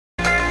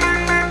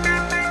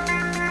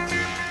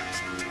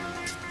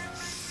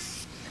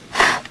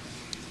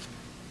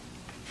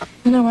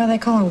I know why they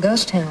call them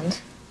ghost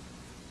towns.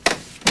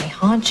 They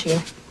haunt you.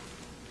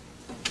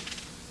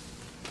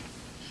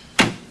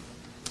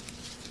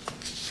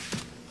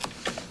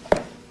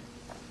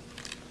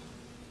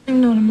 I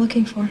don't know what I'm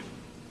looking for.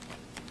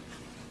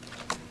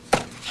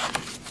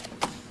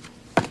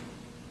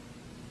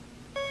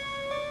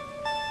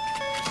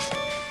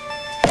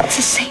 It's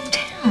the same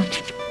town.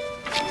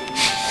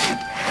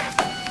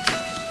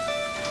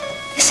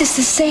 This is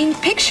the same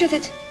picture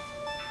that...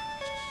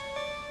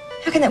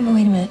 How can that...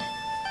 Wait a minute.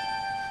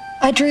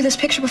 I drew this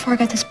picture before I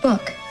got this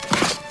book.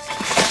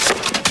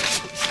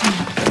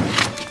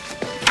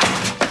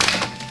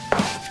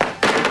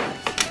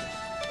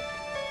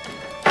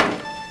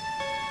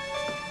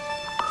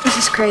 This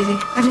is crazy.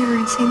 I've never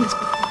even seen this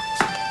before.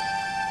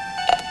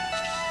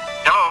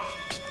 Hello?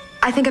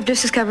 I think I've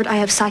just discovered I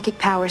have psychic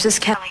powers. This is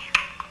Kelly.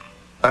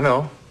 I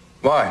know.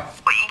 Why?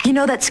 You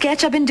know that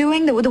sketch I've been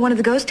doing, the one of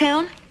the ghost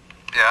town?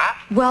 Yeah?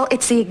 Well,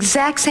 it's the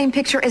exact same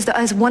picture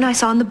as one I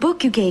saw in the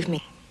book you gave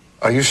me.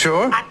 Are you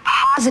sure? I'm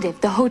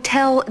positive. The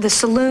hotel, the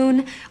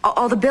saloon,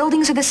 all the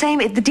buildings are the same.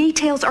 The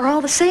details are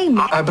all the same.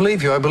 I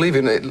believe you. I believe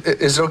you.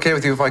 Is it okay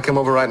with you if I come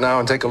over right now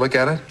and take a look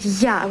at it?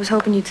 Yeah, I was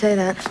hoping you'd say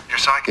that. You're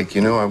psychic.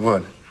 You knew I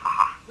would.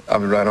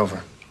 I'll be right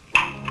over.